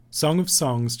Song of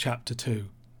Songs, Chapter 2.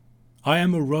 I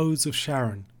am a rose of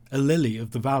Sharon, a lily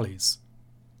of the valleys.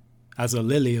 As a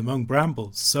lily among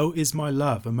brambles, so is my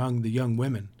love among the young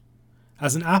women.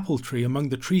 As an apple tree among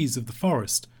the trees of the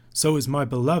forest, so is my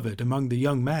beloved among the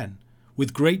young men.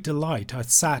 With great delight I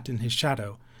sat in his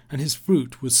shadow, and his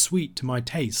fruit was sweet to my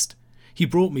taste. He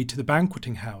brought me to the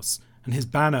banqueting house, and his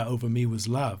banner over me was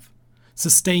love.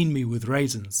 Sustain me with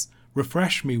raisins,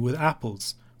 refresh me with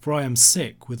apples, for I am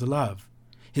sick with love.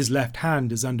 His left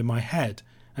hand is under my head,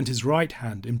 and his right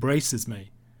hand embraces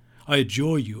me. I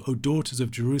adjure you, O daughters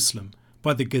of Jerusalem,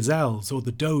 by the gazelles or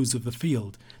the does of the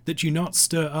field, that you not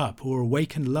stir up or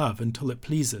awaken love until it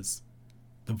pleases.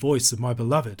 The voice of my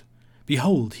beloved.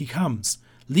 Behold, he comes,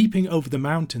 leaping over the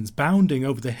mountains, bounding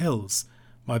over the hills.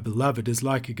 My beloved is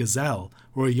like a gazelle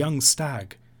or a young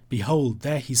stag. Behold,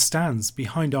 there he stands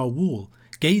behind our wall,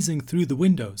 gazing through the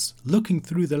windows, looking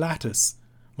through the lattice.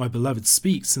 My beloved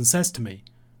speaks and says to me,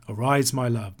 Arise, my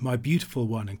love, my beautiful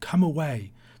one, and come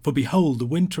away. For behold, the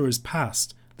winter is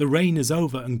past, the rain is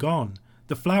over and gone,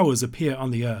 the flowers appear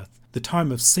on the earth, the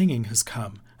time of singing has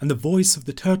come, and the voice of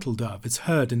the turtle dove is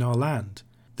heard in our land.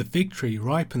 The fig tree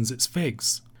ripens its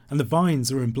figs, and the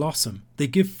vines are in blossom, they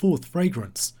give forth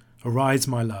fragrance. Arise,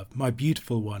 my love, my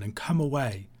beautiful one, and come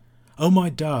away. O my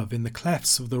dove, in the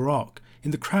clefts of the rock,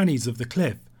 in the crannies of the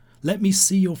cliff, let me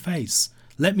see your face,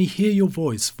 let me hear your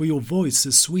voice, for your voice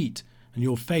is sweet, and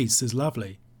your face is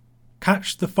lovely.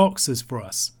 Catch the foxes for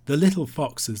us, the little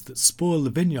foxes that spoil the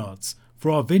vineyards,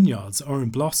 for our vineyards are in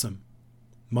blossom.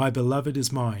 My beloved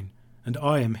is mine, and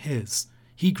I am his.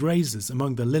 He grazes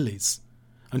among the lilies.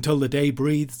 Until the day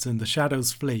breathes and the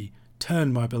shadows flee,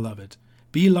 turn, my beloved.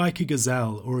 Be like a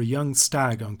gazelle or a young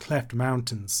stag on cleft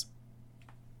mountains.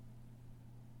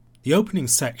 The opening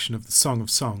section of the Song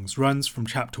of Songs runs from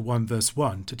chapter 1 verse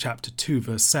 1 to chapter 2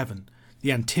 verse 7.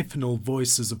 The antiphonal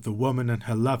voices of the woman and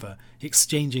her lover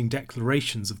exchanging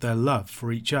declarations of their love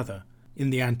for each other. In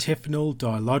the antiphonal,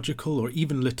 dialogical, or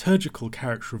even liturgical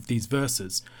character of these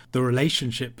verses, the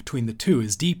relationship between the two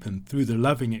is deepened through the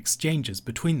loving exchanges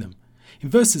between them. In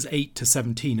verses 8 to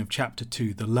 17 of chapter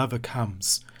 2, the lover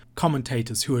comes.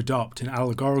 Commentators who adopt an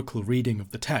allegorical reading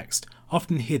of the text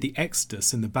often hear the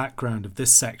Exodus in the background of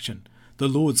this section, the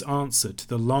Lord's answer to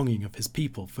the longing of his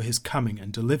people for his coming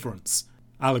and deliverance.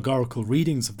 Allegorical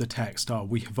readings of the text are,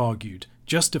 we have argued,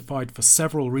 justified for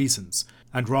several reasons,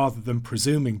 and rather than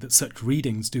presuming that such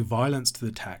readings do violence to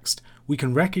the text, we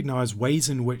can recognize ways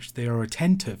in which they are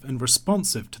attentive and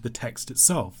responsive to the text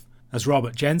itself. As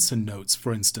Robert Jensen notes,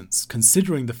 for instance,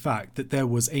 considering the fact that there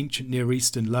was ancient Near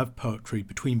Eastern love poetry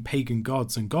between pagan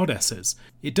gods and goddesses,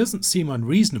 it doesn't seem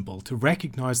unreasonable to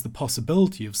recognize the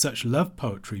possibility of such love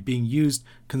poetry being used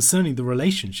concerning the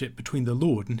relationship between the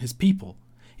Lord and his people.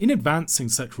 In advancing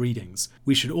such readings,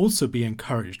 we should also be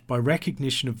encouraged by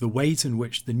recognition of the ways in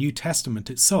which the New Testament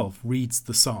itself reads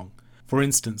the song. For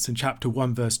instance, in chapter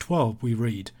 1 verse 12 we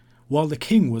read, While the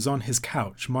king was on his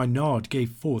couch, my nard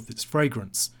gave forth its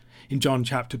fragrance. In John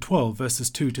chapter 12 verses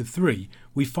 2 to 3,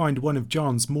 we find one of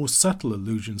John's more subtle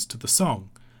allusions to the song.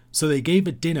 So they gave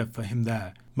a dinner for him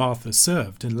there. Martha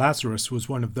served, and Lazarus was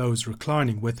one of those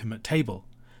reclining with him at table.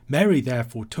 Mary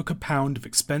therefore took a pound of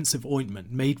expensive ointment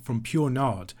made from pure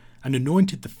nard, and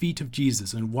anointed the feet of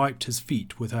Jesus and wiped his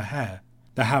feet with her hair.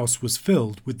 The house was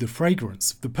filled with the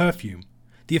fragrance of the perfume.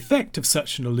 The effect of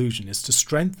such an allusion is to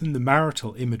strengthen the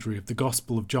marital imagery of the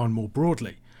Gospel of John more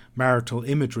broadly, marital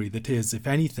imagery that is, if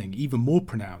anything, even more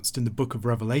pronounced in the book of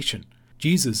Revelation.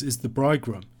 Jesus is the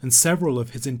bridegroom, and several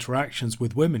of his interactions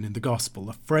with women in the Gospel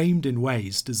are framed in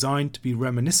ways designed to be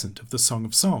reminiscent of the Song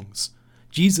of Songs.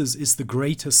 Jesus is the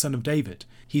greater Son of David.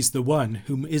 He's the one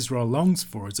whom Israel longs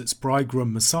for as its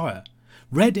bridegroom Messiah.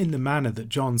 Read in the manner that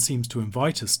John seems to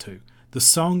invite us to, the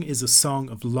song is a song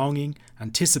of longing,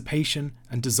 anticipation,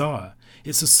 and desire.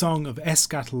 It's a song of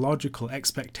eschatological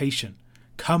expectation.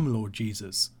 Come, Lord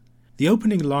Jesus. The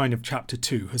opening line of chapter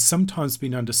 2 has sometimes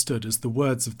been understood as the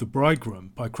words of the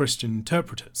bridegroom by Christian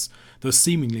interpreters, though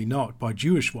seemingly not by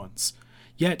Jewish ones.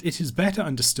 Yet it is better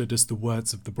understood as the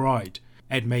words of the bride.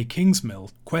 Edmay Kingsmill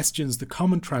questions the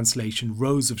common translation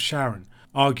Rose of Sharon,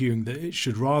 arguing that it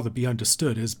should rather be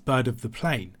understood as bud of the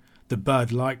plain, the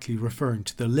bud likely referring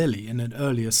to the lily in an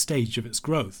earlier stage of its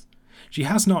growth. She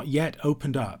has not yet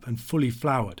opened up and fully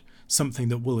flowered, something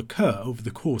that will occur over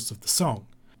the course of the song.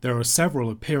 There are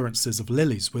several appearances of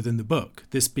lilies within the book,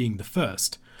 this being the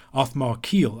first. Othmar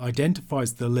Keel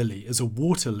identifies the lily as a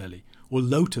water lily, or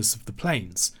lotus of the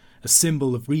plains, a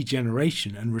symbol of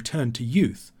regeneration and return to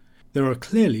youth. There are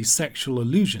clearly sexual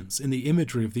allusions in the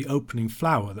imagery of the opening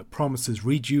flower that promises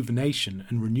rejuvenation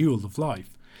and renewal of life.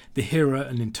 The hearer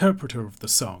and interpreter of the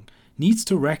song needs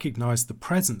to recognize the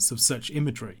presence of such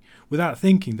imagery without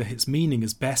thinking that its meaning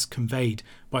is best conveyed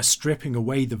by stripping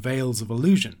away the veils of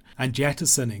illusion and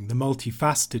jettisoning the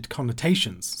multifaceted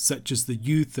connotations such as the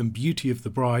youth and beauty of the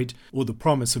bride or the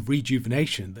promise of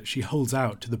rejuvenation that she holds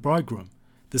out to the bridegroom.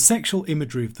 The sexual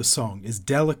imagery of the song is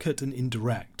delicate and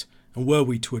indirect, and were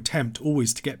we to attempt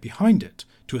always to get behind it,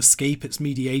 to escape its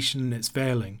mediation and its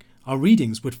veiling, our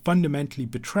readings would fundamentally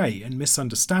betray and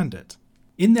misunderstand it.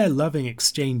 In their loving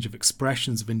exchange of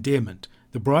expressions of endearment,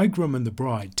 the bridegroom and the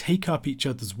bride take up each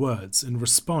other's words and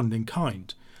respond in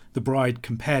kind. The bride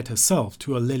compared herself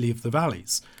to a lily of the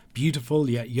valleys, beautiful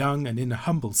yet young and in a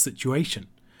humble situation.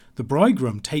 The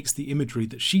bridegroom takes the imagery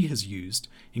that she has used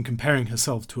in comparing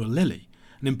herself to a lily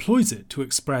and employs it to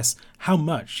express how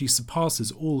much she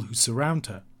surpasses all who surround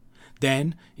her.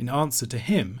 Then, in answer to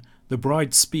him, the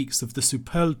bride speaks of the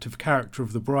superlative character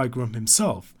of the bridegroom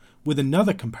himself, with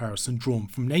another comparison drawn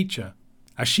from nature.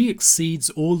 As she exceeds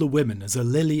all the women as a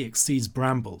lily exceeds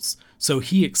brambles, so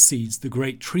he exceeds the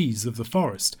great trees of the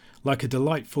forest, like a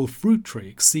delightful fruit tree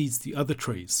exceeds the other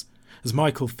trees. As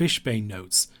Michael Fishbane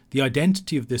notes, the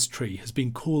identity of this tree has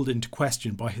been called into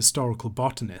question by historical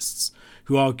botanists,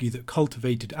 who argue that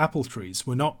cultivated apple trees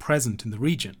were not present in the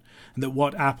region, and that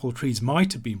what apple trees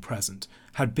might have been present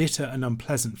had bitter and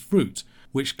unpleasant fruit,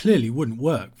 which clearly wouldn't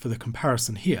work for the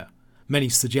comparison here. Many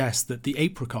suggest that the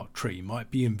apricot tree might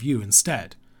be in view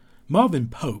instead. Marvin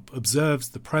Pope observes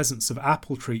the presence of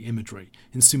apple tree imagery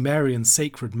in Sumerian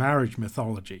sacred marriage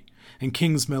mythology, and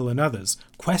Kingsmill and others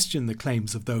question the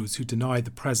claims of those who deny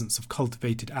the presence of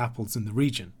cultivated apples in the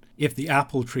region. If the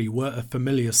apple tree were a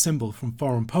familiar symbol from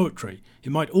foreign poetry,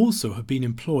 it might also have been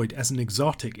employed as an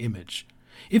exotic image.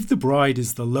 If the bride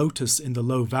is the lotus in the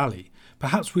low valley,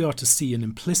 perhaps we are to see an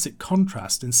implicit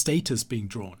contrast in status being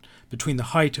drawn between the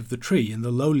height of the tree and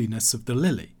the lowliness of the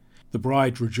lily. The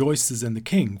bride rejoices in the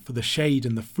king for the shade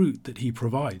and the fruit that he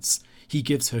provides. He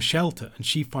gives her shelter, and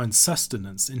she finds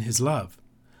sustenance in his love.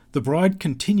 The bride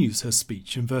continues her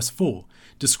speech in verse 4,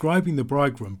 describing the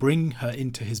bridegroom bringing her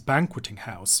into his banqueting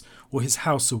house or his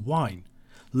house of wine.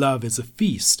 Love is a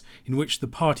feast in which the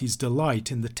parties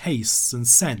delight in the tastes and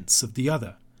scents of the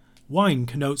other. Wine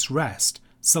connotes rest,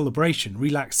 celebration,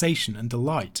 relaxation, and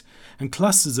delight, and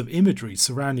clusters of imagery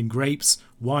surrounding grapes,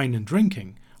 wine, and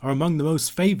drinking are among the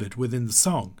most favoured within the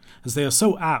song, as they are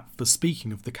so apt for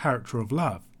speaking of the character of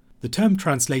love. The term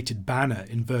translated banner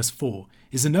in verse 4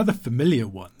 is another familiar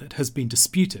one that has been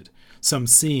disputed, some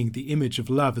seeing the image of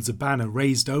love as a banner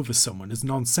raised over someone as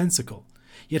nonsensical.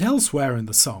 Yet elsewhere in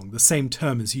the song the same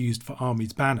term is used for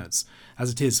armies' banners,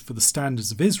 as it is for the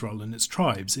standards of Israel and its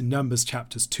tribes in Numbers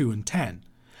chapters 2 and 10.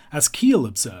 As Keel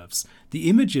observes, the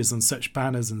images on such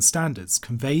banners and standards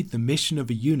conveyed the mission of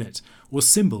a unit or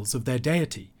symbols of their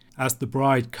deity. As the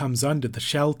bride comes under the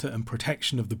shelter and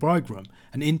protection of the bridegroom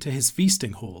and into his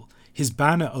feasting hall, his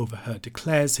banner over her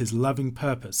declares his loving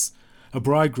purpose. A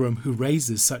bridegroom who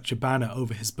raises such a banner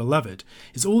over his beloved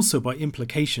is also by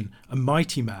implication a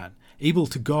mighty man, able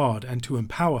to guard and to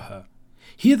empower her.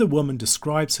 Here the woman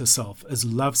describes herself as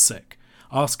lovesick,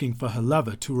 asking for her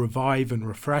lover to revive and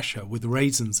refresh her with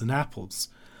raisins and apples.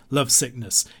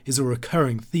 Lovesickness is a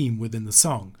recurring theme within the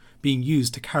song, being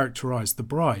used to characterize the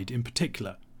bride in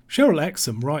particular. Cheryl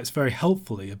Exum writes very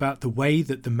helpfully about the way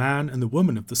that the man and the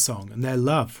woman of the song and their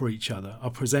love for each other are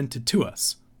presented to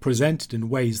us, presented in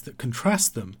ways that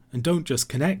contrast them and don't just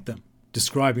connect them.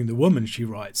 Describing the woman, she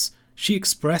writes, she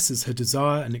expresses her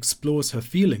desire and explores her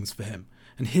feelings for him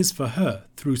and his for her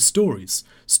through stories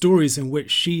in which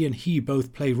she and he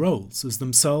both play roles as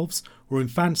themselves or in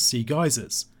fantasy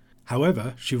guises.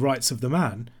 However, she writes of the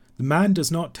man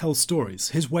does not tell stories.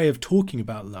 His way of talking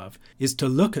about love is to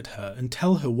look at her and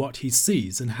tell her what he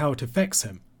sees and how it affects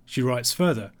him. She writes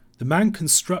further, the man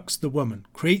constructs the woman,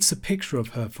 creates a picture of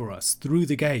her for us through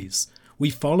the gaze. We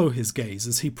follow his gaze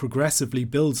as he progressively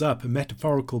builds up a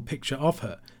metaphorical picture of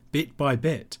her, bit by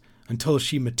bit, until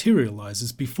she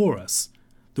materializes before us.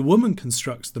 The woman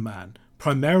constructs the man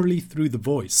primarily through the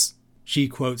voice. She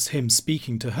quotes him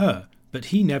speaking to her, but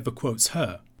he never quotes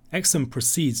her. Exum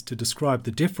proceeds to describe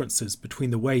the differences between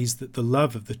the ways that the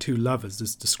love of the two lovers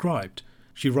is described.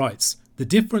 She writes, the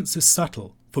difference is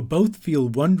subtle, for both feel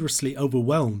wondrously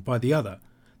overwhelmed by the other.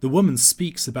 The woman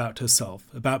speaks about herself,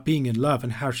 about being in love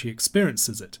and how she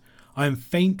experiences it. I am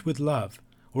faint with love,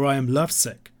 or I am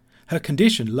lovesick. Her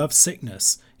condition,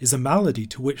 lovesickness, is a malady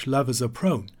to which lovers are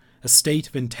prone, a state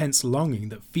of intense longing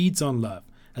that feeds on love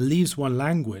and leaves one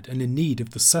languid and in need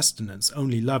of the sustenance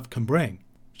only love can bring.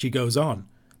 She goes on,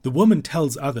 the woman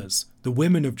tells others, the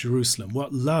women of Jerusalem,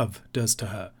 what love does to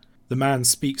her. The man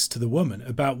speaks to the woman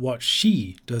about what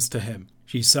she does to him.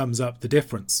 She sums up the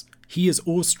difference. He is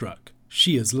awestruck,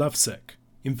 she is lovesick.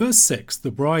 In verse 6, the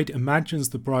bride imagines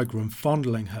the bridegroom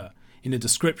fondling her, in a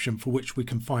description for which we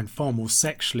can find far more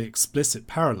sexually explicit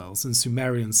parallels in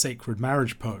Sumerian sacred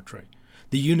marriage poetry.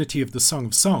 The unity of the Song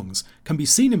of Songs can be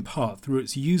seen in part through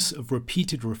its use of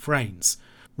repeated refrains.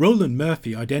 Roland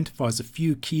Murphy identifies a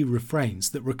few key refrains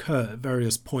that recur at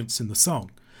various points in the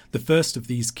song. The first of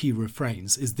these key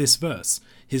refrains is this verse: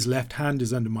 "His left hand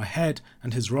is under my head,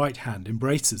 and his right hand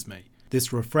embraces me."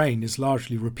 This refrain is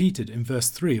largely repeated in verse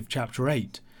 3 of chapter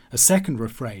 8. A second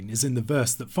refrain is in the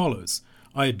verse that follows: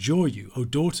 "I adjure you, O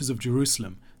daughters of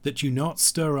Jerusalem, that you not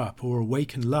stir up or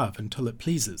awaken love until it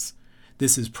pleases."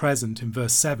 This is present in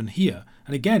verse 7 here,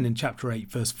 and again in chapter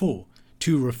 8 verse 4,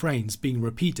 two refrains being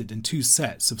repeated in two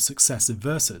sets of successive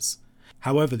verses.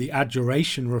 However, the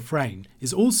adjuration refrain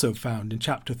is also found in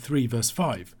chapter 3 verse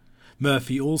 5.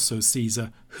 Murphy also sees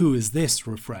a "who is this"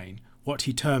 refrain, what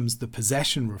he terms the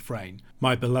possession refrain,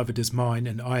 "my beloved is mine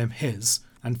and I am his,"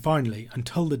 and finally,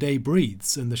 "until the day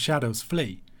breathes and the shadows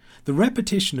flee." The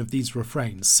repetition of these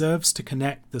refrains serves to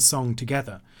connect the song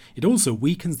together. It also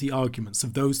weakens the arguments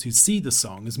of those who see the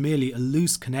song as merely a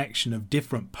loose connection of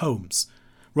different poems.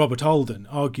 Robert Alden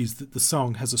argues that the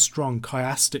song has a strong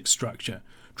chiastic structure,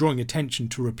 drawing attention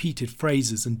to repeated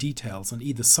phrases and details on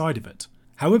either side of it.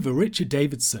 However, Richard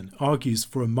Davidson argues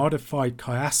for a modified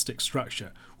chiastic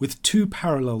structure with two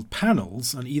parallel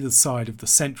panels on either side of the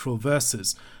central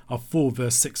verses of 4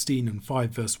 verse 16 and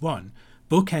 5 verse 1,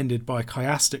 bookended by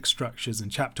chiastic structures in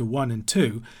chapter 1 and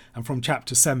 2, and from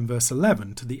chapter 7 verse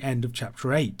 11 to the end of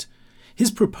chapter 8.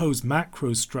 His proposed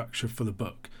macro structure for the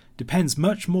book depends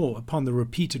much more upon the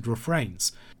repeated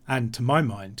refrains, and, to my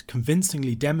mind,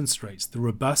 convincingly demonstrates the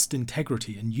robust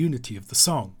integrity and unity of the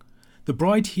song. The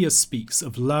bride here speaks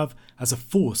of love as a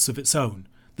force of its own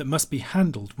that must be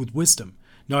handled with wisdom,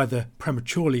 neither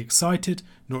prematurely excited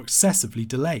nor excessively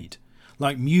delayed.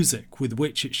 Like music with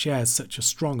which it shares such a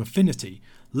strong affinity,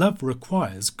 love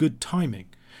requires good timing.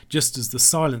 Just as the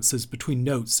silences between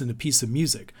notes in a piece of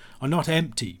music are not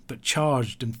empty but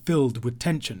charged and filled with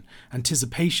tension,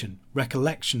 anticipation,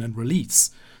 recollection and release,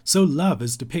 so love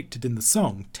as depicted in the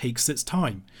song takes its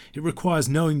time. It requires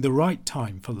knowing the right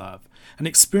time for love, and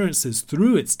experiences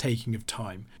through its taking of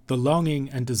time the longing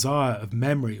and desire of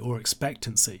memory or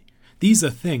expectancy. These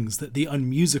are things that the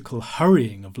unmusical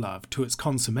hurrying of love to its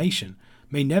consummation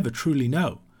may never truly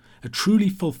know. A truly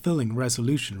fulfilling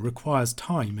resolution requires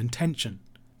time and tension.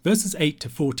 Verses 8 to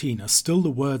 14 are still the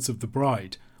words of the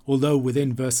bride, although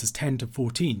within verses 10 to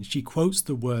 14 she quotes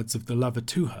the words of the lover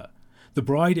to her. The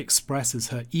bride expresses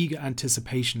her eager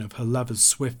anticipation of her lover's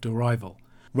swift arrival.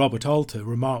 Robert Alter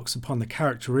remarks upon the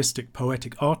characteristic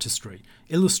poetic artistry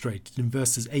illustrated in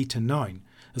verses 8 and 9,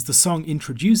 as the song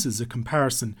introduces a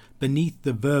comparison beneath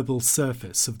the verbal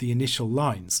surface of the initial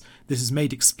lines that is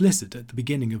made explicit at the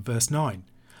beginning of verse 9.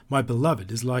 "My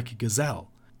beloved is like a gazelle."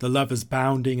 The lover's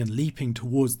bounding and leaping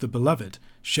towards the beloved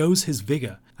shows his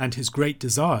vigour and his great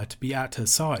desire to be at her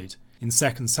side. In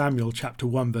 2 Samuel chapter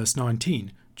 1 verse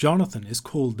 19, Jonathan is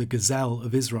called the gazelle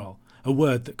of Israel, a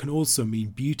word that can also mean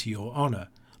beauty or honour,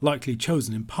 likely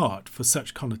chosen in part for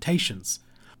such connotations.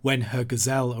 When her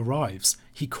gazelle arrives,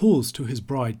 he calls to his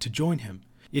bride to join him.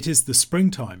 It is the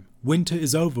springtime, winter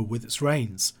is over with its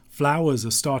rains, flowers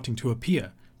are starting to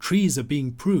appear, trees are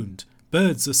being pruned,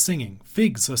 birds are singing,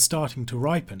 figs are starting to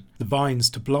ripen, the vines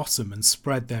to blossom and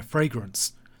spread their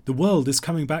fragrance. The world is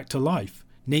coming back to life,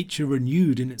 nature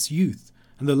renewed in its youth,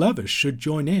 and the lovers should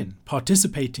join in,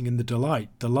 participating in the delight,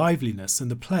 the liveliness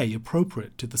and the play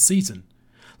appropriate to the season.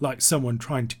 Like someone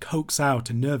trying to coax out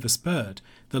a nervous bird,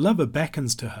 the lover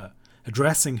beckons to her,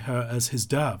 addressing her as his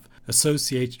dove,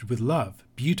 associated with love,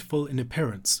 beautiful in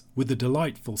appearance, with a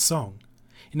delightful song.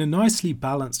 In a nicely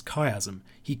balanced chiasm,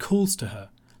 he calls to her,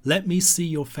 "Let me see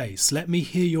your face, let me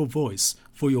hear your voice,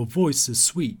 for your voice is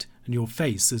sweet and your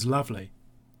face is lovely."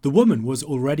 The woman was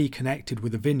already connected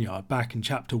with a vineyard back in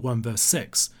chapter 1 verse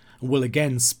 6, and will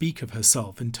again speak of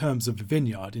herself in terms of a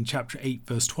vineyard in chapter 8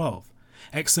 verse 12.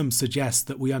 Exum suggests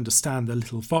that we understand the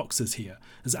little foxes here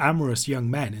as amorous young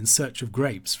men in search of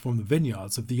grapes from the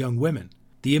vineyards of the young women.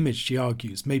 The image, she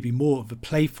argues, may be more of a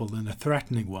playful than a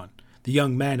threatening one. The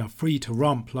young men are free to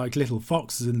romp like little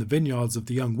foxes in the vineyards of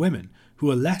the young women,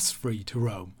 who are less free to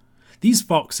roam. These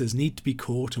foxes need to be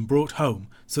caught and brought home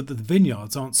so that the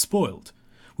vineyards aren't spoiled.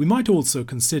 We might also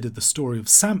consider the story of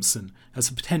Samson as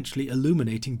a potentially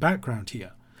illuminating background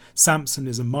here. Samson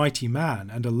is a mighty man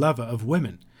and a lover of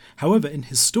women. However, in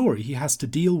his story he has to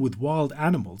deal with wild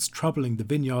animals troubling the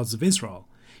vineyards of Israel.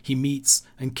 He meets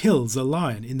and kills a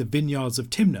lion in the vineyards of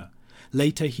Timnah.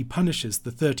 Later he punishes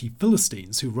the 30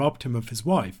 Philistines who robbed him of his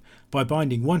wife by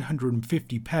binding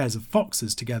 150 pairs of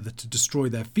foxes together to destroy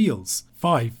their fields,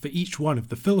 5 for each one of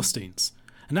the Philistines.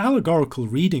 An allegorical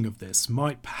reading of this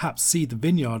might perhaps see the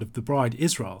vineyard of the bride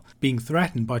Israel being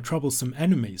threatened by troublesome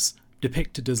enemies,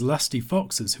 depicted as lusty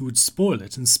foxes who would spoil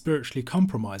it and spiritually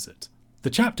compromise it. The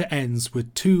chapter ends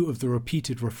with 2 of the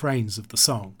repeated refrains of the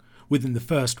song. Within the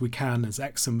first we can, as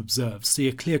Exum observes, see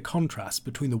a clear contrast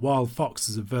between the wild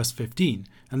foxes of verse 15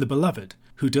 and the beloved,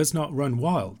 who does not run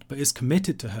wild but is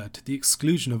committed to her to the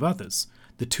exclusion of others,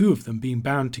 the 2 of them being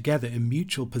bound together in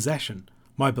mutual possession.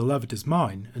 My beloved is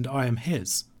mine, and I am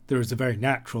his. There is a very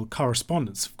natural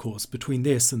correspondence, of course, between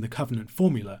this and the covenant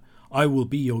formula, I will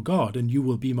be your God and you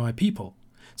will be my people.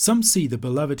 Some see the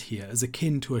beloved here as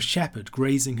akin to a shepherd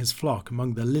grazing his flock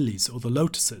among the lilies or the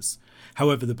lotuses.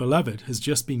 However, the beloved has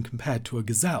just been compared to a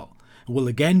gazelle, and will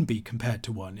again be compared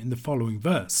to one in the following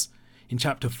verse. In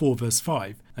chapter 4 verse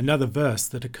 5, another verse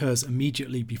that occurs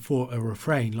immediately before a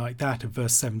refrain like that of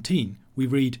verse 17, we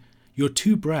read, Your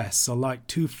 2 breasts are like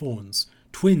 2 fawns,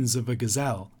 twins of a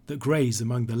gazelle that graze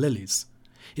among the lilies.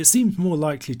 It seems more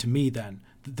likely to me then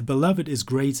that the beloved is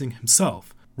grazing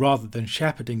himself rather than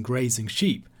shepherding grazing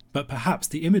sheep, but perhaps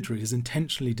the imagery is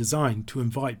intentionally designed to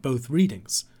invite both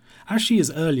readings. As she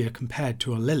is earlier compared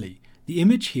to a lily, the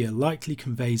image here likely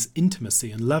conveys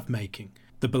intimacy and love-making,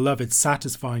 the beloved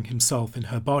satisfying himself in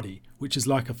her body, which is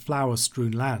like a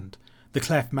flower-strewn land. The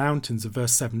cleft mountains of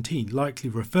verse 17 likely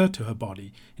refer to her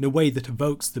body in a way that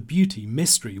evokes the beauty,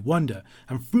 mystery, wonder,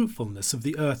 and fruitfulness of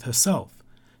the earth herself.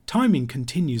 Timing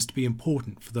continues to be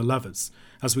important for the lovers,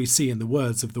 as we see in the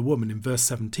words of the woman in verse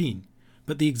 17,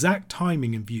 but the exact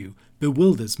timing in view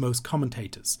bewilders most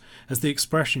commentators, as the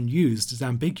expression used is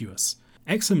ambiguous.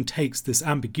 Exum takes this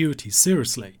ambiguity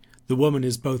seriously. The woman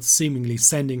is both seemingly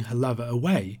sending her lover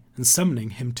away and summoning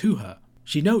him to her.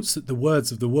 She notes that the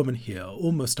words of the woman here are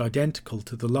almost identical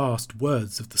to the last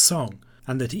words of the song,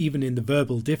 and that even in the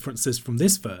verbal differences from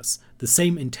this verse, the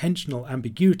same intentional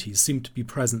ambiguities seem to be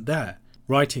present there.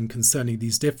 Writing concerning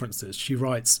these differences, she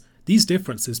writes, These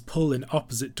differences pull in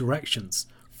opposite directions,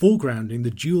 foregrounding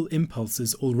the dual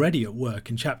impulses already at work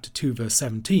in chapter 2 verse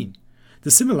 17.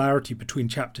 The similarity between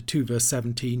chapter 2 verse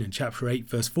 17 and chapter 8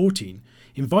 verse 14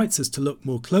 invites us to look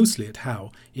more closely at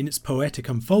how, in its poetic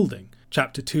unfolding,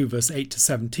 chapter 2 verse 8 to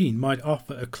 17 might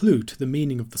offer a clue to the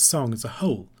meaning of the song as a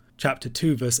whole. Chapter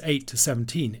 2 verse 8 to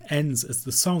 17 ends as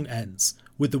the song ends,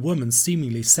 with the woman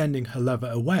seemingly sending her lover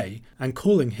away and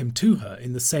calling him to her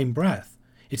in the same breath.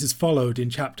 It is followed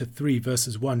in chapter 3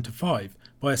 verses 1 to 5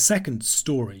 by a second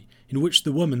story in which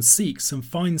the woman seeks and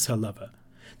finds her lover.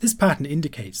 This pattern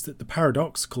indicates that the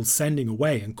paradoxical sending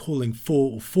away and calling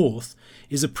for or forth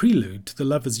is a prelude to the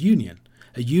lovers' union,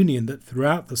 a union that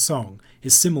throughout the song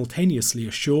is simultaneously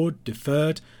assured,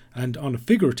 deferred, and, on a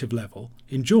figurative level,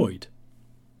 enjoyed.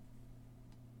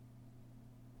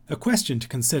 A question to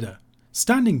consider.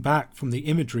 Standing back from the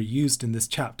imagery used in this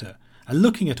chapter and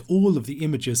looking at all of the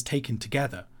images taken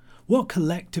together, what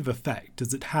collective effect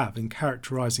does it have in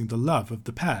characterizing the love of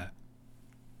the pair?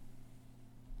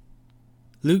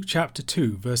 Luke chapter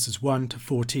 2 verses 1 to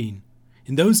 14.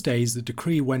 In those days the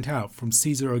decree went out from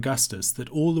Caesar Augustus that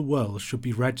all the world should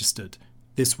be registered.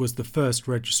 This was the first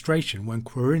registration when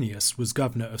Quirinius was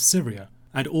governor of Syria,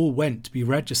 and all went to be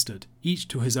registered, each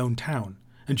to his own town.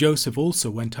 And Joseph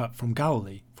also went up from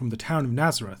Galilee, from the town of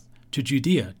Nazareth, to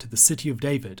Judea, to the city of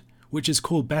David, which is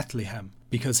called Bethlehem,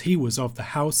 because he was of the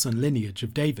house and lineage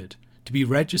of David, to be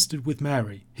registered with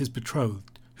Mary, his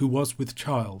betrothed, who was with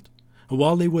child. And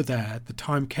while they were there, the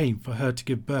time came for her to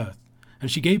give birth.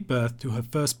 And she gave birth to her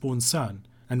firstborn son,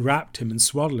 and wrapped him in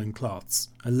swaddling cloths,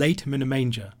 and laid him in a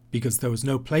manger, because there was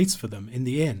no place for them in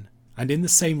the inn. And in the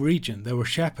same region there were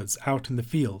shepherds out in the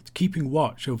field, keeping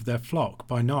watch over their flock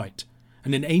by night.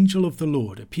 And an angel of the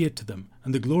Lord appeared to them,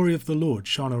 and the glory of the Lord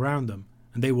shone around them,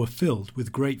 and they were filled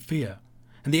with great fear.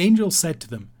 And the angel said to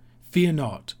them, Fear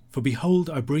not, for behold,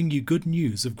 I bring you good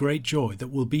news of great joy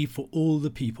that will be for all the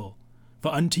people.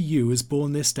 For unto you is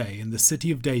born this day in the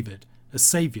city of David a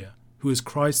Saviour, who is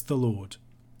Christ the Lord.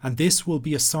 And this will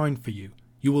be a sign for you.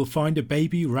 You will find a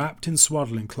baby wrapped in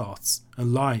swaddling cloths,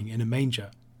 and lying in a manger.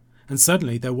 And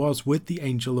suddenly there was with the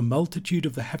angel a multitude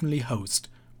of the heavenly host,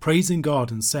 praising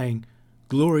God and saying,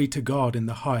 Glory to God in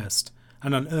the highest,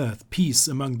 and on earth peace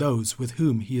among those with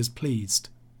whom he is pleased.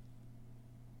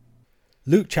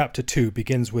 Luke chapter 2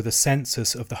 begins with a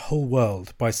census of the whole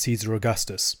world by Caesar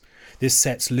Augustus. This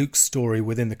sets Luke's story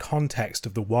within the context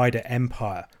of the wider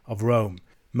empire of Rome,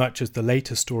 much as the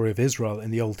later story of Israel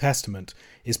in the Old Testament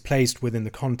is placed within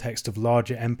the context of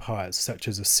larger empires such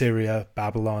as Assyria,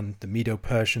 Babylon, the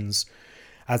Medo-Persians,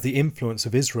 as the influence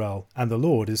of Israel and the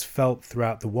Lord is felt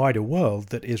throughout the wider world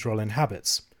that Israel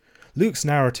inhabits. Luke's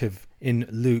narrative in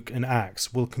Luke and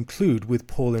Acts will conclude with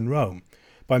Paul in Rome.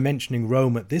 By mentioning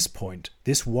Rome at this point,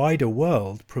 this wider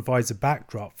world provides a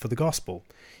backdrop for the gospel,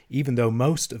 even though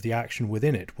most of the action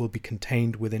within it will be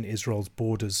contained within Israel's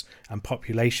borders and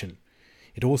population.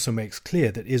 It also makes clear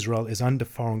that Israel is under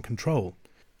foreign control.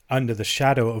 Under the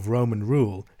shadow of Roman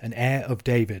rule, an heir of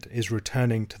David is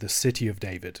returning to the city of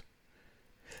David.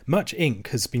 Much ink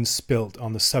has been spilt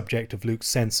on the subject of Luke's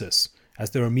census, as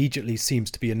there immediately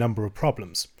seems to be a number of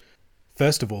problems.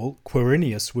 First of all,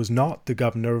 Quirinius was not the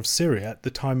governor of Syria at the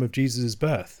time of Jesus'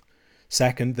 birth.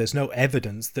 Second, there's no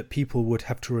evidence that people would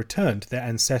have to return to their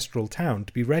ancestral town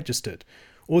to be registered,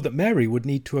 or that Mary would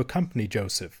need to accompany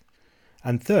Joseph.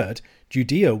 And third,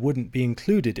 Judea wouldn't be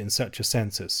included in such a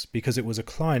census because it was a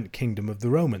client kingdom of the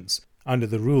Romans, under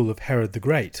the rule of Herod the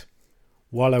Great.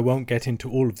 While I won't get into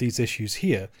all of these issues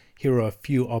here are a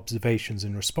few observations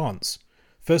in response.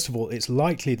 First of all, it's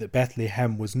likely that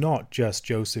Bethlehem was not just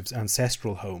Joseph's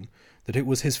ancestral home, that it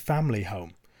was his family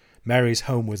home. Mary's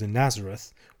home was in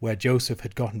Nazareth, where Joseph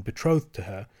had gotten betrothed to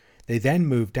her. They then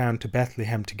moved down to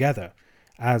Bethlehem together,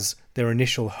 as their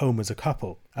initial home as a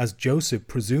couple, as Joseph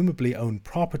presumably owned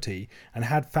property and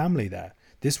had family there.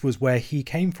 This was where he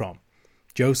came from.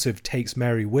 Joseph takes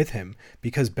Mary with him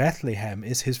because Bethlehem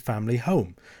is his family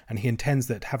home, and he intends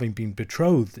that, having been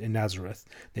betrothed in Nazareth,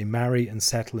 they marry and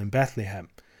settle in Bethlehem.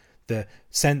 The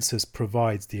census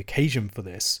provides the occasion for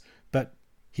this, but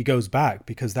he goes back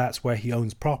because that's where he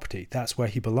owns property, that's where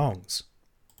he belongs.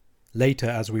 Later,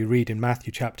 as we read in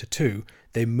Matthew chapter 2,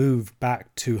 they move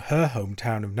back to her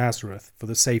hometown of Nazareth for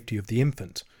the safety of the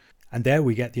infant, and there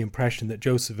we get the impression that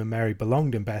Joseph and Mary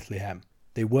belonged in Bethlehem.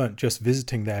 They weren't just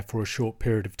visiting there for a short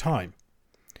period of time.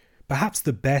 Perhaps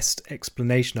the best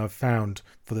explanation I've found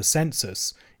for the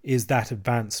census is that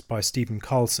advanced by Stephen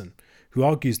Carlson, who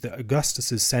argues that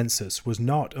Augustus's census was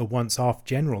not a once-off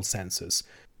general census,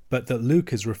 but that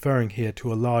Luke is referring here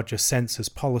to a larger census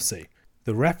policy.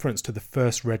 The reference to the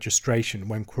first registration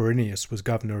when Quirinius was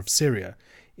governor of Syria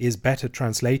is better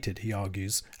translated, he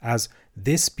argues, as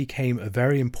 "this became a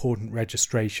very important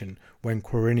registration when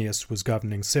Quirinius was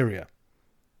governing Syria."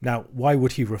 Now, why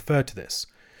would he refer to this?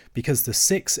 Because the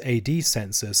 6 AD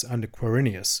census under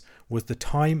Quirinius was the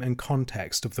time and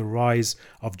context of the rise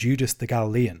of Judas the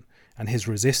Galilean and his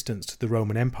resistance to the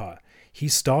Roman Empire. He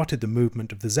started the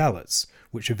movement of the Zealots,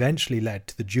 which eventually led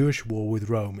to the Jewish war with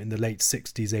Rome in the late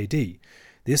 60s AD.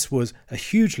 This was a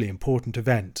hugely important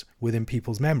event within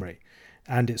people's memory,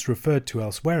 and it's referred to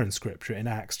elsewhere in Scripture in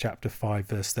Acts chapter 5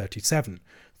 verse 37,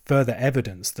 further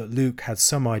evidence that Luke had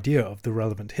some idea of the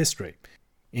relevant history.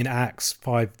 In Acts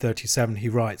 5:37 he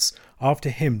writes, "After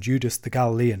him Judas the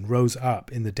Galilean rose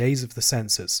up in the days of the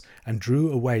census and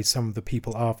drew away some of the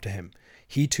people after him.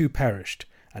 He too perished,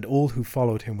 and all who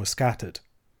followed him were scattered."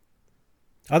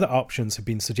 Other options have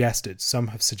been suggested. Some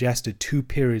have suggested 2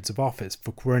 periods of office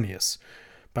for Quirinius.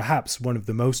 Perhaps one of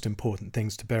the most important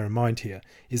things to bear in mind here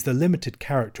is the limited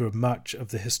character of much of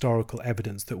the historical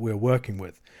evidence that we are working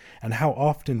with, and how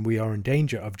often we are in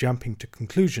danger of jumping to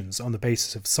conclusions on the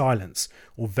basis of silence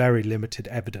or very limited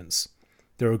evidence.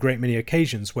 There are a great many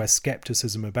occasions where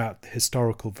skepticism about the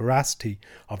historical veracity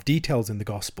of details in the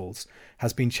Gospels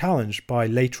has been challenged by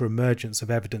later emergence of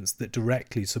evidence that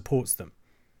directly supports them.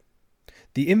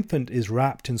 The infant is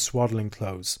wrapped in swaddling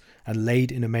clothes and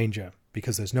laid in a manger,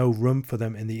 because there's no room for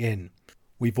them in the inn.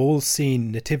 We've all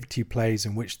seen nativity plays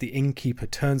in which the innkeeper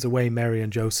turns away Mary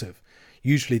and Joseph.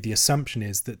 Usually the assumption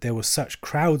is that there were such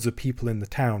crowds of people in the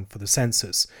town for the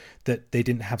census that they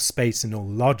didn't have space in all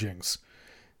the lodgings.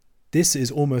 This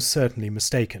is almost certainly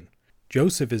mistaken.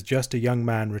 Joseph is just a young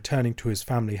man returning to his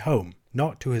family home,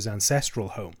 not to his ancestral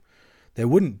home. There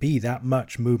wouldn't be that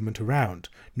much movement around,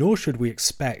 nor should we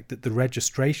expect that the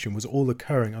registration was all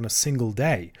occurring on a single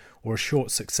day or a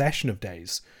short succession of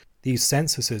days. These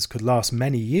censuses could last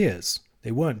many years.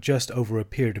 They weren't just over a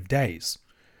period of days.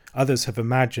 Others have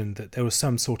imagined that there was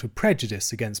some sort of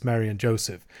prejudice against Mary and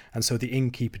Joseph, and so the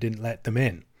innkeeper didn't let them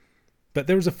in. But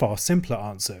there is a far simpler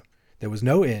answer. There was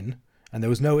no inn, and there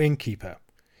was no innkeeper.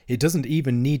 It doesn't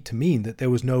even need to mean that there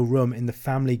was no room in the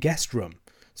family guest room,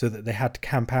 so that they had to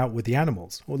camp out with the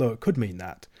animals, although it could mean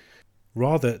that.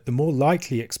 Rather, the more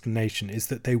likely explanation is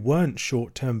that they weren't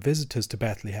short-term visitors to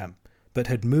Bethlehem, but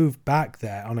had moved back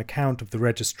there on account of the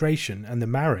registration and the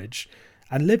marriage,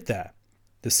 and lived there.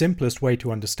 The simplest way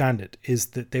to understand it is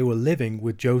that they were living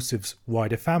with Joseph's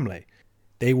wider family.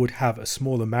 They would have a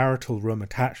smaller marital room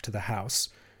attached to the house,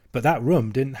 but that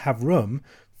room didn't have room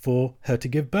for her to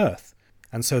give birth,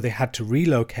 and so they had to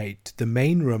relocate to the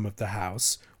main room of the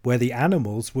house where the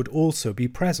animals would also be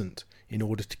present in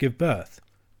order to give birth.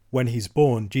 When he's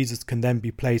born, Jesus can then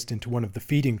be placed into one of the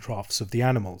feeding troughs of the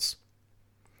animals.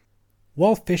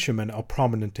 While fishermen are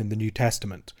prominent in the New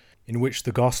Testament, in which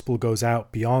the gospel goes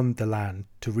out beyond the land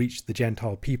to reach the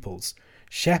Gentile peoples,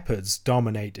 shepherds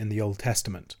dominate in the Old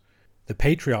Testament. The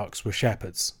patriarchs were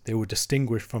shepherds. They were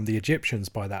distinguished from the Egyptians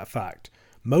by that fact.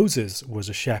 Moses was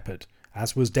a shepherd,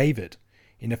 as was David.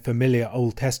 In a familiar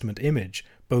Old Testament image,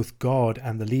 both God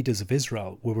and the leaders of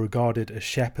Israel were regarded as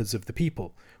shepherds of the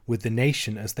people, with the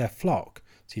nation as their flock.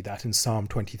 See that in Psalm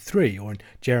 23, or in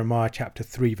Jeremiah chapter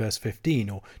 3 verse 15,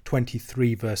 or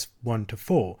 23 verse 1 to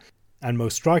 4, and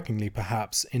most strikingly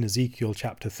perhaps in Ezekiel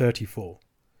chapter 34.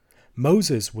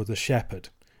 Moses was a shepherd,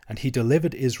 and he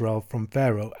delivered Israel from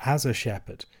Pharaoh as a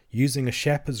shepherd, using a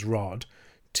shepherd's rod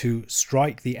to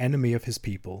strike the enemy of his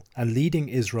people and leading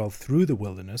Israel through the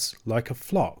wilderness like a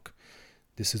flock.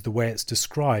 This is the way it's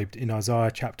described in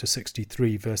Isaiah chapter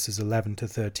 63 verses 11 to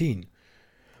 13.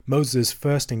 Moses'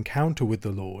 first encounter with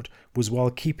the Lord was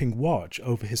while keeping watch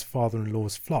over his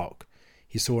father-in-law's flock.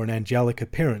 He saw an angelic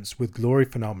appearance with glory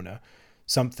phenomena,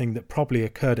 something that probably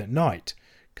occurred at night,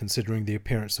 considering the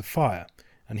appearance of fire,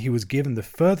 and he was given the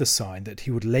further sign that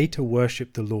he would later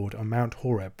worship the Lord on Mount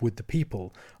Horeb with the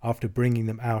people after bringing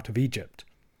them out of Egypt.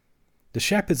 The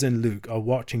shepherds in Luke are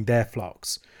watching their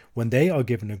flocks when they are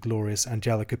given a glorious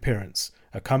angelic appearance,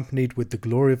 accompanied with the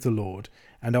glory of the Lord,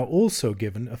 and are also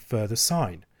given a further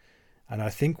sign. And I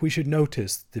think we should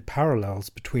notice the parallels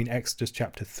between Exodus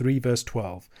chapter 3 verse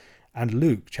 12 and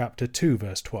Luke chapter 2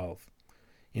 verse 12.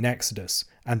 In Exodus,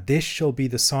 "And this shall be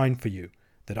the sign for you,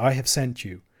 that I have sent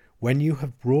you. When you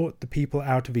have brought the people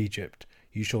out of Egypt,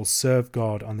 you shall serve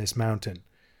God on this mountain."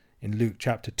 In Luke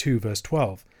chapter 2 verse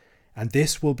 12, "And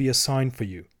this will be a sign for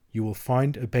you. You will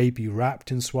find a baby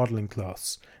wrapped in swaddling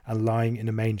cloths and lying in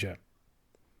a manger."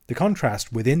 The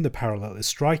contrast within the parallel is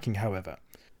striking, however.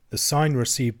 The sign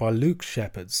received by Luke's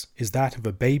shepherds is that of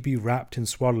a baby wrapped in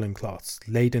swaddling cloths,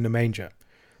 laid in a manger.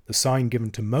 The sign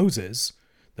given to Moses,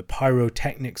 the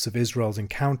pyrotechnics of Israel's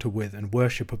encounter with and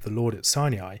worship of the Lord at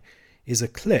Sinai, is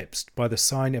eclipsed by the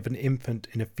sign of an infant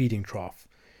in a feeding trough.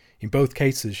 In both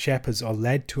cases, shepherds are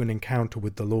led to an encounter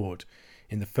with the Lord.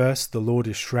 In the first, the Lord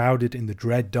is shrouded in the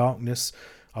dread darkness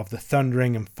of the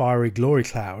thundering and fiery glory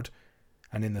cloud,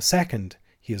 and in the second,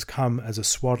 he has come as a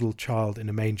swaddled child in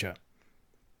a manger.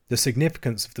 The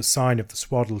significance of the sign of the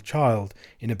swaddled child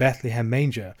in a Bethlehem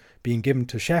manger being given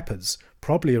to shepherds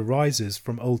probably arises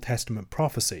from Old Testament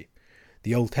prophecy.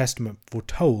 The Old Testament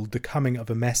foretold the coming of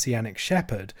a messianic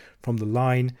shepherd from the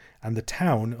line and the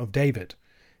town of David.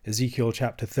 Ezekiel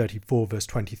chapter 34 verse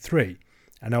 23,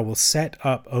 "And I will set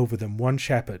up over them one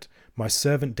shepherd, my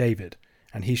servant David,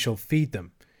 and he shall feed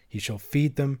them. He shall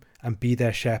feed them and be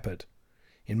their shepherd."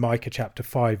 In Micah chapter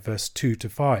 5 verse 2 to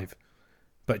 5,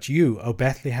 "But you, O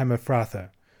Bethlehem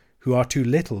Ephrathah, who are too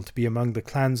little to be among the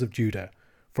clans of Judah,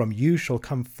 from you shall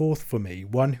come forth for me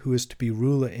one who is to be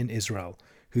ruler in Israel,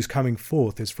 whose coming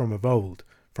forth is from of old,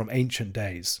 from ancient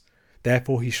days.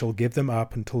 Therefore he shall give them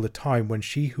up until the time when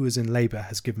she who is in labour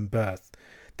has given birth.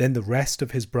 Then the rest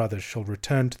of his brothers shall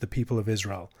return to the people of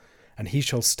Israel, and he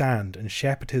shall stand and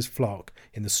shepherd his flock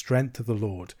in the strength of the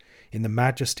Lord, in the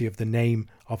majesty of the name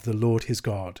of the Lord his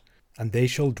God. And they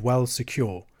shall dwell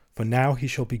secure, for now he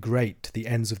shall be great to the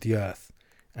ends of the earth,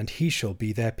 and he shall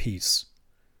be their peace."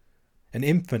 An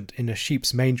infant in a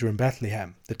sheep's manger in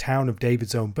Bethlehem, the town of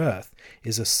David's own birth,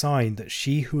 is a sign that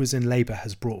she who is in labour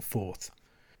has brought forth.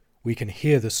 We can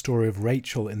hear the story of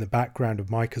Rachel in the background of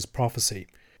Micah's prophecy.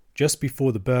 Just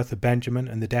before the birth of Benjamin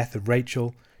and the death of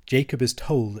Rachel, Jacob is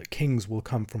told that kings will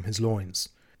come from his loins.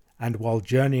 And while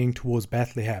journeying towards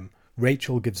Bethlehem,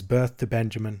 Rachel gives birth to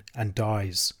Benjamin and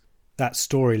dies. That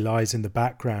story lies in the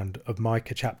background of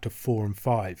Micah chapter 4 and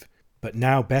 5. But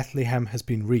now Bethlehem has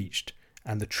been reached,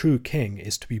 and the true king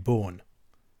is to be born.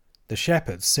 The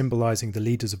shepherds, symbolizing the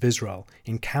leaders of Israel,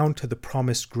 encounter the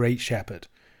promised great shepherd.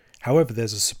 However,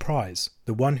 there's a surprise.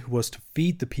 The one who was to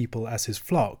feed the people as his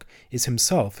flock is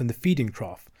himself in the feeding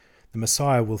trough. The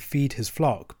Messiah will feed his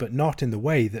flock, but not in the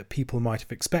way that people might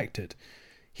have expected.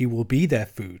 He will be their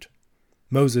food.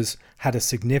 Moses had a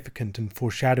significant and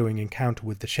foreshadowing encounter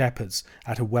with the shepherds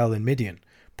at a well in Midian,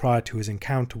 prior to his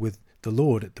encounter with the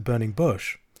Lord at the burning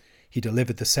bush. He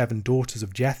delivered the 7 daughters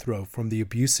of Jethro from the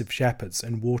abusive shepherds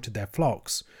and watered their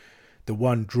flocks. The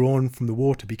one drawn from the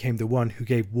water became the one who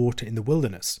gave water in the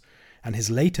wilderness, and his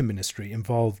later ministry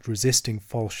involved resisting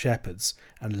false shepherds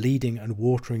and leading and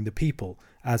watering the people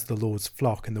as the Lord's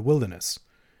flock in the wilderness.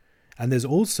 And there's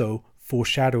also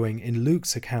foreshadowing in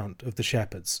Luke's account of the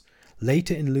shepherds.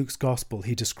 Later in Luke's Gospel,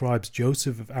 he describes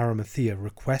Joseph of Arimathea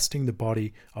requesting the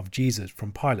body of Jesus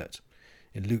from Pilate.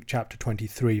 In Luke chapter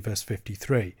 23, verse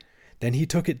 53, "Then he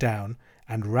took it down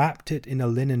and wrapped it in a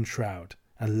linen shroud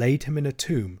and laid him in a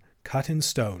tomb cut in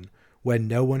stone where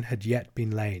no one had yet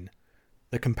been lain."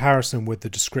 The comparison with the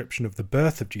description of the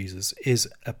birth of Jesus is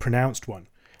a pronounced one.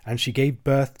 "And she gave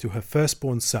birth to her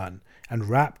firstborn son, and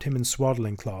wrapped him in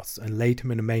swaddling cloths, and laid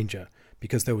him in a manger,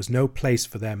 because there was no place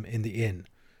for them in the inn."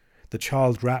 The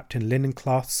child wrapped in linen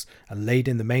cloths and laid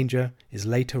in the manger is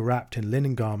later wrapped in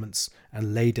linen garments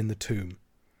and laid in the tomb.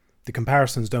 The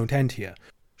comparisons don't end here.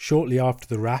 Shortly after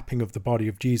the wrapping of the body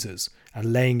of Jesus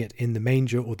and laying it in the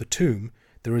manger or the tomb,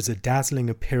 there is a dazzling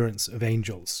appearance of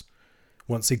angels.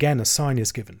 Once again a sign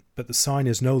is given, but the sign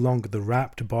is no longer the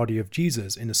wrapped body of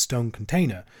Jesus in a stone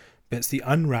container, but it's the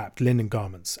unwrapped linen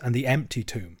garments and the empty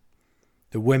tomb.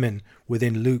 The women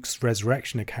within Luke's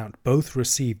resurrection account both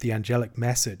receive the angelic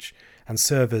message and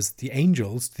serve as the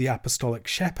angels to the apostolic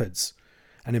shepherds,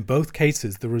 and in both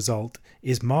cases the result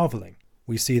is marvelling.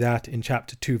 We see that in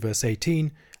chapter 2 verse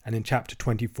 18 and in chapter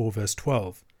 24 verse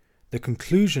 12. The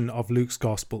conclusion of Luke's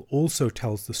Gospel also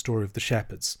tells the story of the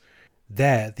shepherds.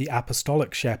 There, the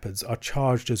apostolic shepherds are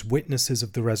charged as witnesses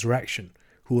of the resurrection,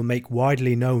 who will make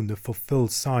widely known the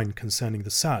fulfilled sign concerning the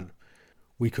Son.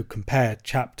 We could compare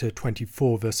chapter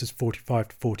 24 verses 45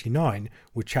 to 49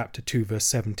 with chapter 2 verse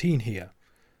 17 here.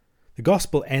 The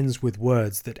Gospel ends with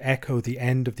words that echo the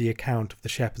end of the account of the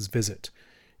shepherds' visit.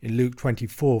 In Luke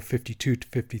 24, 52 to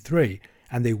 53,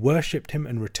 "And they worshipped him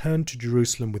and returned to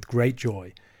Jerusalem with great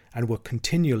joy, and were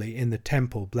continually in the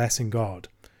temple blessing God."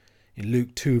 In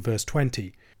Luke 2 verse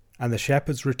 20, "And the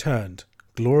shepherds returned,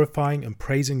 glorifying and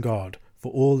praising God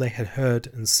for all they had heard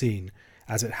and seen,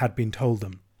 as it had been told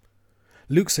them."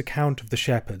 Luke's account of the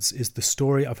shepherds is the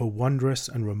story of a wondrous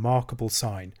and remarkable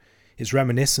sign. It's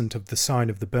reminiscent of the sign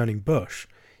of the burning bush,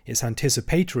 it's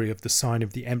anticipatory of the sign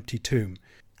of the empty tomb,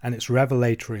 and it's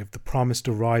revelatory of the promised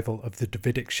arrival of the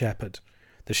Davidic shepherd.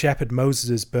 The shepherd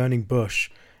Moses' burning bush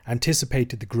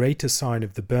anticipated the greater sign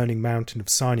of the burning mountain of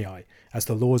Sinai as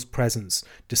the Lord's presence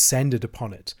descended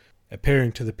upon it,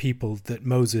 appearing to the people that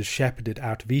Moses shepherded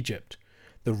out of Egypt.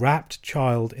 The wrapped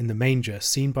child in the manger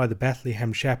seen by the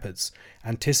Bethlehem shepherds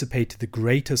anticipated the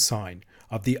greater sign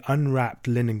of the unwrapped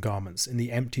linen garments in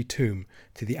the empty tomb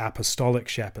to the apostolic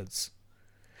shepherds.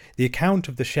 The account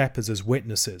of the shepherds as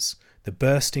witnesses, the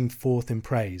bursting forth in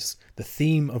praise, the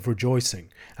theme of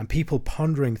rejoicing, and people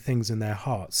pondering things in their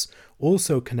hearts,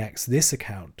 also connects this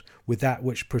account with that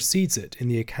which precedes it in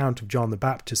the account of John the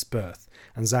Baptist's birth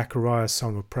and Zechariah's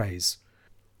song of praise.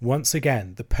 Once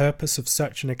again, the purpose of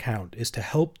such an account is to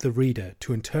help the reader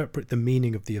to interpret the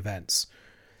meaning of the events.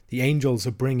 The angels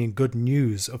are bringing good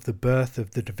news of the birth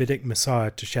of the Davidic Messiah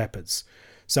to shepherds.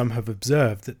 Some have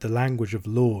observed that the language of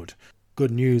Lord, good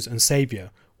news, and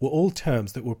Saviour were all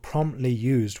terms that were prominently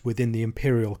used within the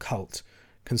imperial cult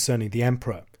concerning the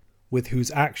emperor, with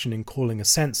whose action in calling a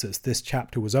census this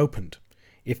chapter was opened.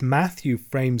 If Matthew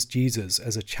frames Jesus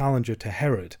as a challenger to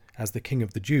Herod as the king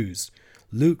of the Jews,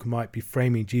 Luke might be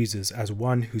framing Jesus as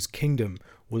one whose kingdom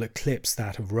will eclipse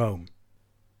that of Rome.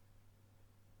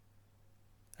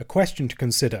 A question to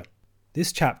consider.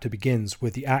 This chapter begins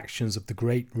with the actions of the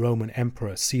great Roman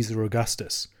Emperor Caesar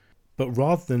Augustus, but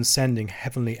rather than sending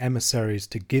heavenly emissaries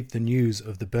to give the news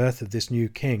of the birth of this new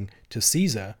king to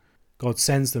Caesar, God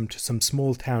sends them to some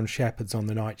small-town shepherds on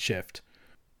the night shift.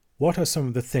 What are some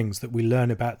of the things that we learn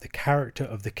about the character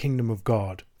of the kingdom of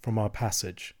God from our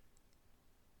passage?